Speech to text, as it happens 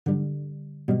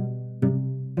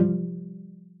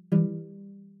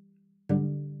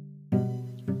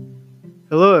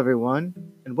Hello, everyone,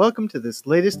 and welcome to this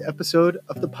latest episode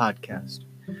of the podcast.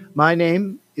 My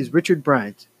name is Richard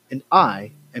Bryant, and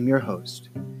I am your host.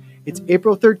 It's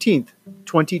April 13th,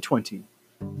 2020.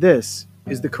 This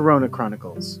is the Corona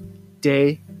Chronicles,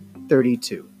 Day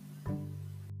 32.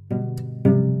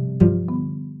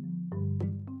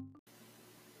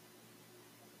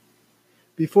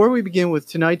 Before we begin with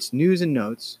tonight's news and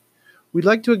notes, we'd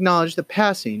like to acknowledge the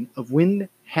passing of Wynn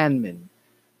Hanman,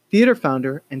 theater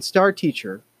founder and star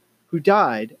teacher, who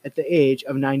died at the age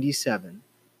of 97.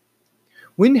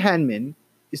 Wynn Hanman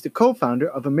is the co-founder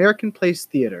of American Place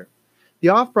Theater, the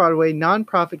off-Broadway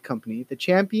nonprofit company that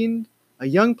championed a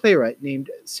young playwright named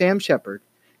Sam Shepard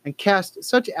and cast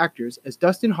such actors as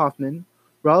Dustin Hoffman,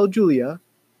 Raul Julia,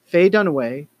 Faye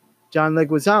Dunaway, John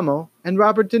Leguizamo, and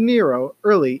Robert De Niro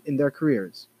early in their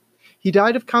careers. He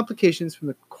died of complications from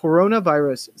the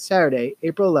coronavirus Saturday,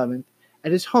 April 11th,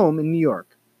 at his home in New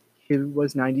York. He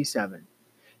was 97.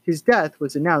 His death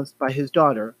was announced by his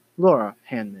daughter, Laura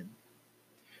Hanman.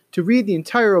 To read the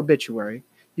entire obituary,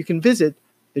 you can visit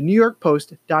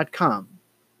thenewyorkpost.com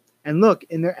and look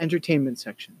in their entertainment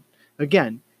section.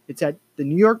 Again, it's at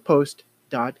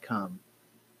thenewyorkpost.com.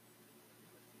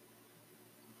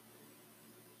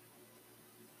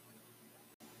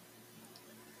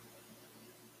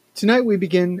 Tonight we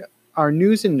begin our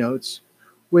news and notes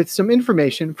with some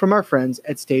information from our friends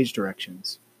at Stage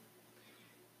Directions.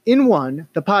 In One,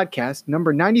 the podcast,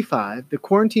 number 95, the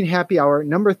Quarantine Happy Hour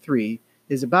number 3,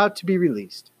 is about to be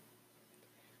released.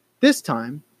 This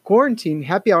time, Quarantine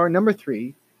Happy Hour number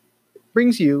 3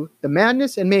 brings you the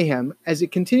madness and mayhem as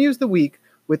it continues the week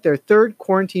with their third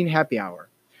Quarantine Happy Hour.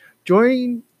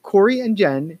 Joining Corey and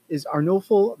Jen is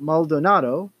Arnulfo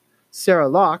Maldonado, Sarah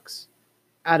Laux,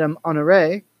 Adam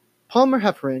Honore, Palmer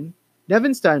Hefferin,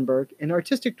 Nevin Steinberg, and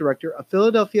Artistic Director of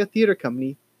Philadelphia Theater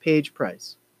Company, Paige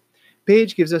Price.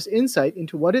 Paige gives us insight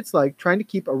into what it's like trying to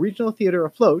keep a regional theater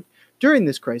afloat during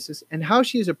this crisis and how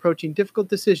she is approaching difficult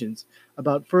decisions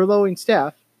about furloughing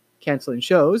staff, canceling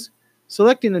shows,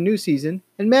 selecting a new season,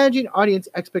 and managing audience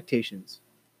expectations.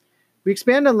 We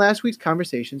expand on last week's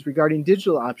conversations regarding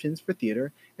digital options for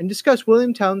theater and discuss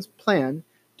Williamstown's plan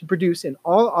to produce an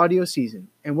all-audio season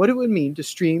and what it would mean to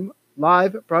stream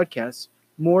live broadcasts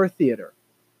more theater.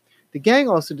 The gang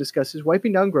also discusses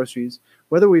wiping down groceries,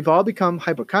 whether we've all become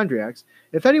hypochondriacs,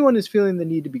 if anyone is feeling the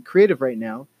need to be creative right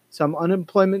now, some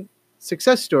unemployment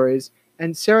success stories,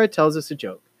 and Sarah tells us a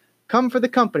joke. Come for the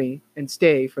company and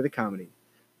stay for the comedy.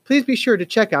 Please be sure to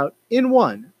check out In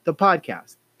One, the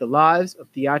podcast, The Lives of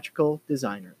Theatrical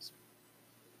Designers.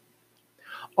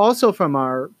 Also from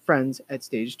our friends at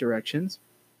Stage Directions,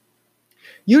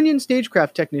 Union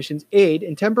Stagecraft Technicians aid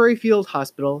in temporary field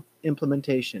hospital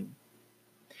implementation.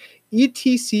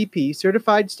 ETCP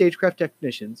certified stagecraft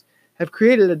technicians have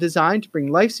created a design to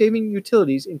bring life-saving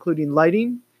utilities including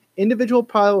lighting, individual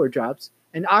power drops,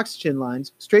 and oxygen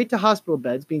lines straight to hospital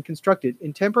beds being constructed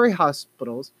in temporary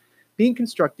hospitals being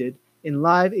constructed in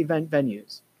live event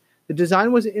venues. The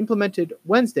design was implemented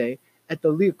Wednesday at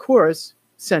the Liacouras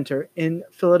Center in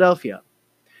Philadelphia.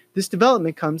 This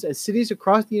development comes as cities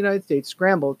across the United States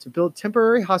scramble to build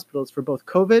temporary hospitals for both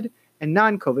COVID and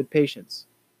non-COVID patients.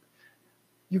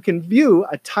 You can view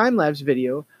a time-lapse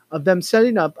video of them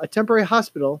setting up a temporary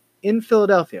hospital in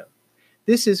Philadelphia.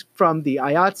 This is from the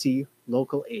IATSE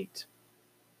Local 8.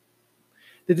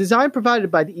 The design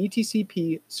provided by the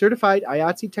ETCP certified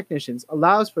IATSE technicians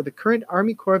allows for the current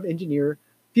Army Corps of Engineers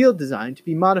field design to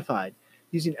be modified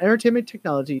using entertainment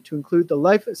technology to include the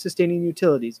life-sustaining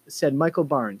utilities, said Michael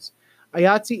Barnes,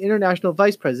 IATSE International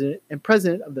Vice President and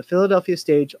President of the Philadelphia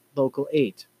Stage Local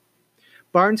 8.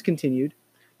 Barnes continued,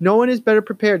 "No one is better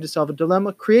prepared to solve a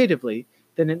dilemma creatively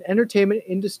than an entertainment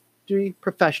industry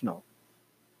professional.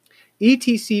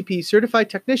 ETCP certified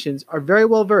technicians are very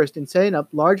well versed in setting up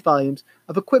large volumes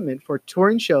of equipment for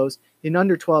touring shows in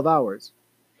under 12 hours.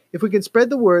 If we can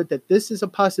spread the word that this is a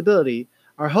possibility,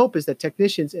 our hope is that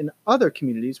technicians in other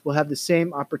communities will have the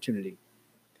same opportunity."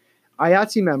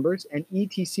 IATSE members and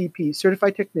ETCP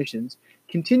certified technicians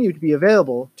continue to be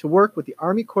available to work with the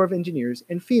Army Corps of Engineers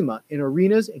and FEMA in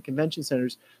arenas and convention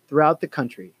centers throughout the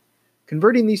country,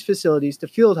 converting these facilities to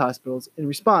field hospitals in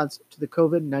response to the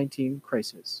COVID-19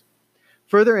 crisis.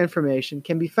 Further information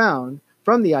can be found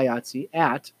from the IATSE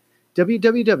at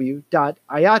www.iatse.net.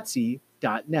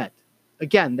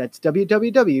 Again, that's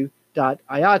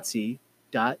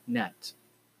www.iatse.net.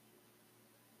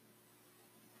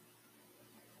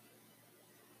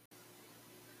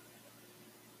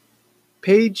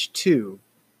 Page 2.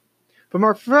 From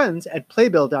our friends at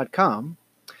Playbill.com,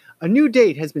 a new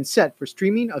date has been set for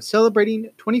streaming of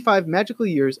celebrating 25 magical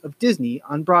years of Disney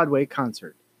on Broadway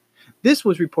concert. This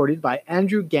was reported by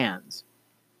Andrew Gans.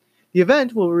 The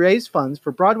event will raise funds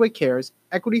for Broadway Cares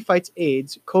Equity Fights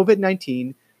AIDS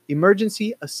COVID-19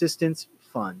 Emergency Assistance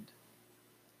Fund.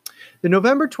 The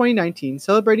November 2019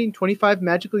 Celebrating 25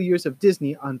 Magical Years of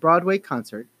Disney on Broadway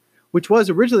concert, which was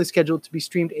originally scheduled to be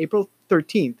streamed April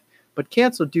 13th but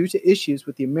canceled due to issues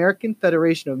with the American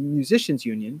Federation of Musicians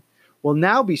Union, will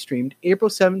now be streamed April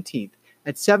 17th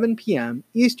at 7 p.m.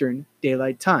 Eastern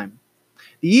Daylight Time.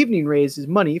 The evening raises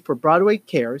money for Broadway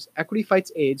Cares Equity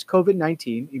Fights AIDS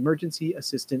COVID-19 Emergency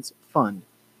Assistance Fund.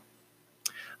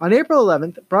 On April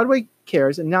 11th, Broadway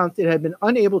Cares announced it had been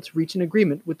unable to reach an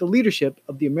agreement with the leadership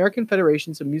of the American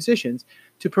Federations of Musicians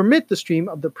to permit the stream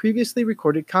of the previously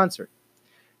recorded concert.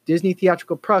 Disney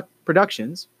Theatrical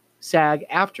Productions,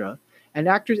 SAG-AFTRA, and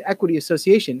Actors Equity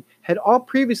Association had all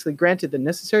previously granted the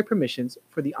necessary permissions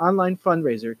for the online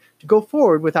fundraiser to go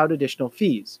forward without additional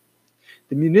fees.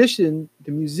 The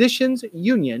Musicians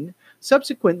Union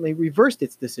subsequently reversed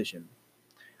its decision.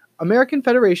 American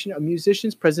Federation of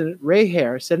Musicians President Ray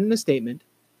Hare said in a statement,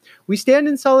 "We stand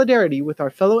in solidarity with our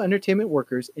fellow entertainment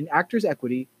workers in Actors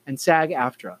Equity and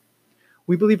SAG-AFTRA.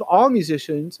 We believe all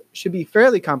musicians should be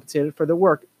fairly compensated for their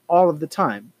work all of the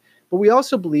time, but we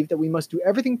also believe that we must do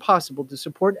everything possible to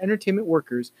support entertainment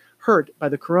workers hurt by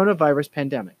the coronavirus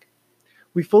pandemic.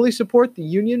 We fully support the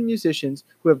union musicians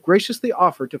who have graciously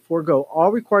offered to forego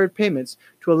all required payments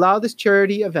to allow this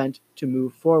charity event to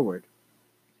move forward."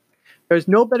 There is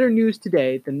no better news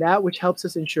today than that which helps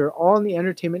us ensure all in the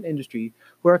entertainment industry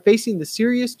who are facing the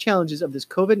serious challenges of this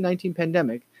COVID-19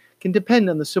 pandemic can depend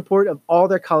on the support of all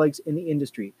their colleagues in the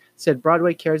industry, said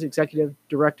Broadway Cares Executive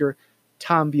Director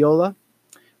Tom Viola.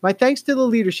 My thanks to the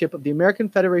leadership of the American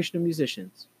Federation of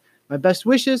Musicians. My best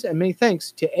wishes and many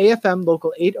thanks to AFM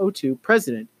Local 802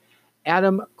 President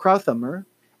Adam Krauthammer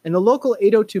and the Local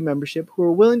 802 membership who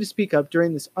are willing to speak up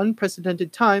during this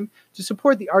unprecedented time to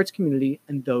support the arts community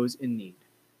and those in need.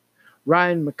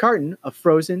 Ryan McCartan of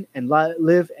Frozen and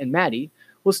Liv and Maddie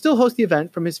will still host the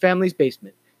event from his family's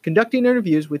basement, conducting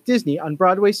interviews with Disney on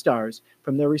Broadway stars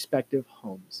from their respective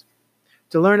homes.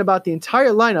 To learn about the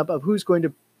entire lineup of who's going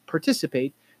to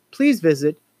participate, please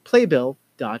visit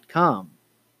playbill.com.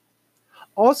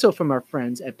 Also from our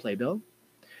friends at Playbill,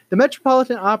 the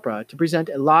Metropolitan Opera to present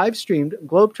a live-streamed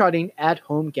globetrotting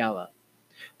at-home gala.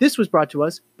 This was brought to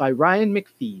us by Ryan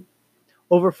McPhee.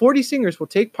 Over 40 singers will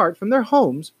take part from their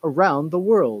homes around the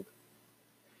world.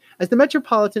 As the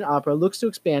Metropolitan Opera looks to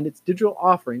expand its digital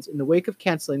offerings in the wake of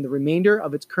canceling the remainder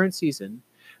of its current season,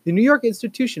 the New York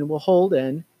institution will hold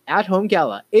an at-home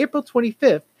gala April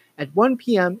 25th at 1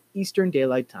 p.m. Eastern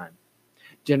Daylight Time.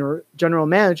 General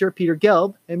Manager Peter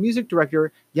Gelb and Music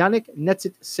Director Yannick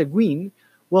Netzit-Seguin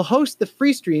will host the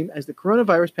free stream as the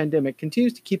coronavirus pandemic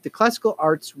continues to keep the classical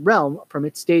arts realm from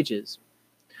its stages.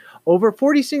 Over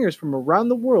 40 singers from around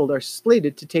the world are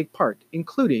slated to take part,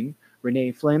 including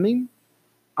Renee Fleming,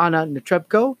 Anna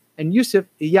Netrebko, and Yusuf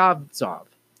Iyavzov,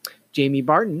 Jamie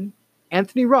Barton,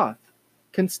 Anthony Roth,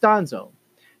 Constanzo,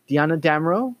 Diana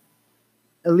Damro,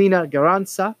 Elena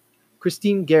Garanza,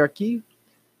 Christine Gerke,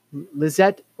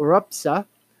 Lizette Urupsa,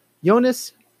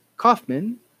 Jonas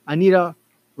Kaufman, Anita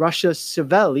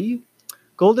Rasha-Savelli,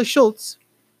 Golda Schultz,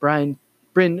 Bryn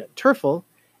Terfel,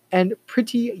 and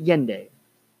Priti Yende.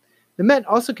 The Met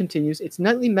also continues its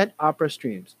nightly Met Opera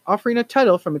streams, offering a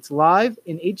title from its live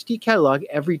in HD catalog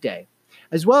every day,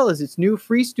 as well as its new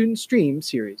free student stream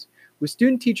series, with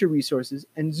student-teacher resources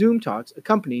and Zoom talks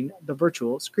accompanying the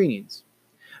virtual screenings.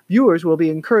 Viewers will be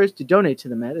encouraged to donate to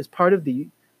the Met as part of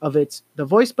its The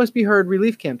Voice Must Be Heard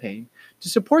relief campaign to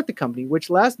support the company, which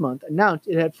last month announced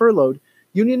it had furloughed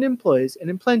union employees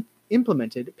and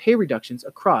implemented pay reductions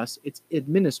across its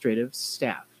administrative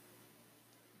staff.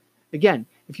 Again,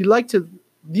 if you'd like to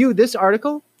view this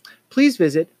article, please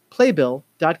visit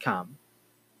playbill.com.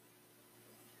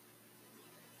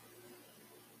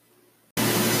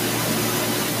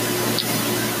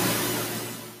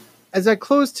 As I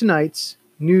close tonight's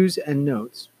news and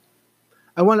notes,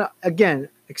 I want to again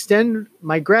extend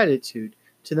my gratitude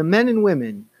to the men and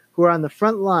women who are on the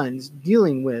front lines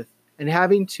dealing with and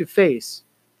having to face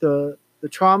the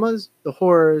traumas, the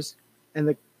horrors, and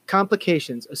the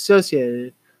complications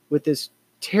associated with this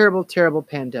terrible, terrible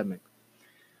pandemic.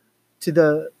 To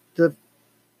the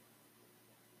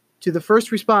first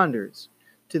responders,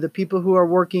 to the people who are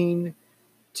working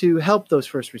to help those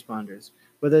first responders,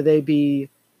 whether they be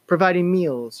providing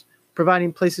meals,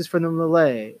 providing places for them to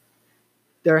lay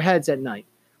their heads at night,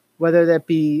 whether that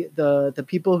be the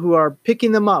people who are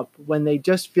picking them up when they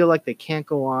just feel like they can't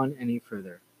go on any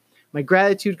further. My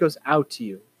gratitude goes out to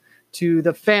you, to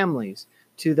the families,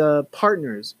 to the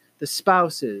partners, the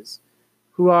spouses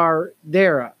who are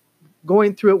there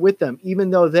going through it with them, even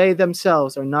though they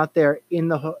themselves are not there in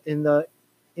the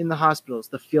hospitals,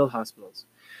 the field hospitals.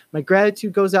 My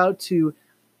gratitude goes out to,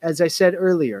 as I said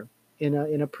earlier in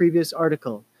a previous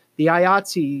article, the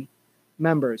IATSE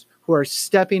members who are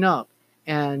stepping up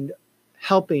and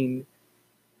helping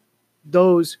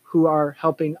those who are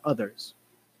helping others.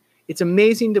 It's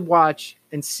amazing to watch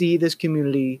and see this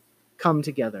community come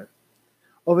together.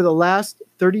 Over the last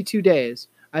 32 days,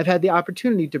 I've had the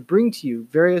opportunity to bring to you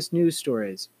various news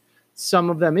stories, some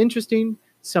of them interesting,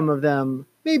 some of them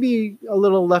maybe a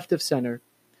little left of center,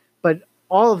 but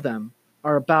all of them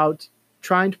are about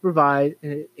trying to provide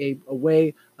a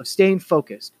way of staying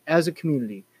focused as a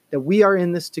community, that we are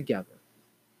in this together.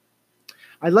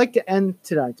 I'd like to end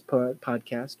tonight's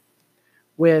podcast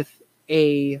with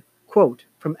a quote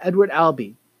from Edward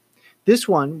Albee. This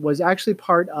one was actually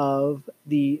part of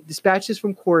the Dispatches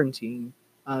from Quarantine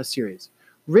series,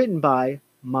 written by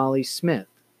Molly Smith.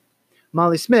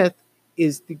 Molly Smith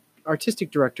is the artistic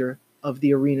director of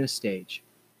the Arena Stage.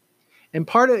 And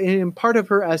part of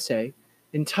her essay,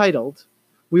 entitled,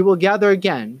 "We Will Gather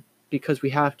Again Because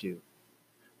We Have to."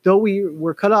 Though we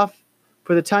were cut off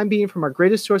for the time being from our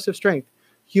greatest source of strength,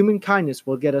 human kindness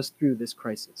will get us through this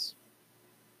crisis.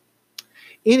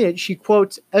 In it, she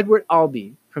quotes Edward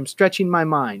Albee from Stretching My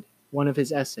Mind, one of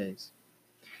his essays.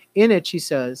 In it, she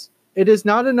says, "It is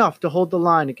not enough to hold the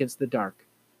line against the dark.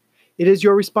 It is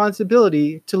your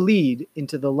responsibility to lead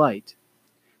into the light.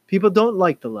 People don't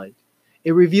like the light.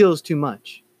 It reveals too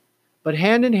much. But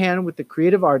hand in hand with the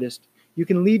creative artist, you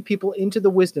can lead people into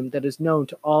the wisdom that is known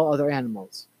to all other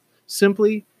animals.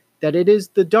 Simply, that it is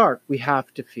the dark we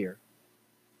have to fear.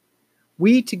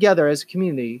 We together as a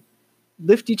community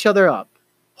lift each other up,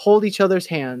 hold each other's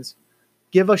hands,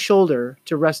 give a shoulder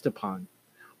to rest upon.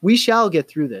 We shall get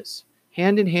through this,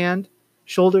 hand in hand,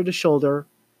 shoulder to shoulder,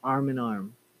 arm in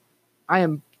arm." I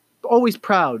am always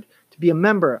proud to be a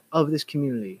member of this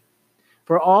community.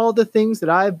 For all the things that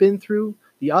I have been through,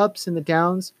 the ups and the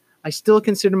downs, I still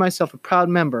consider myself a proud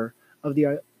member of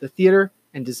the theater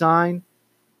and design,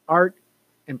 art,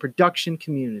 and production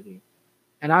community.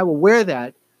 And I will wear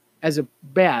that as a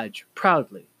badge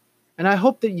proudly. And I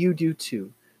hope that you do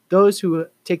too, those who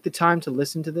take the time to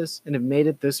listen to this and have made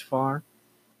it this far.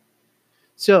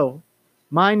 So,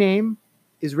 my name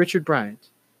is Richard Bryant,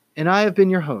 and I have been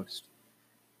your host.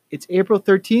 It's April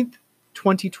 13th,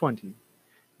 2020.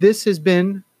 This has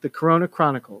been the Corona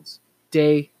Chronicles,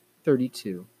 Day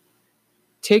 32.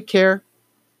 Take care,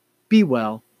 be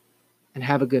well, and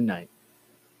have a good night.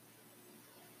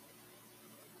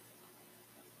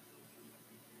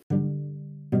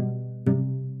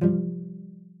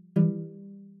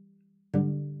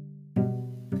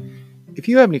 If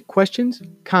you have any questions,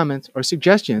 comments, or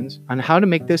suggestions on how to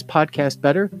make this podcast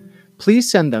better,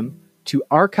 please send them to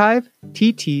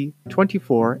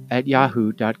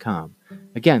archivett24@yahoo.com.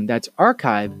 Again, that's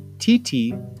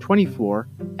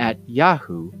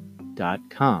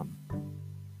archivett24@yahoo.com.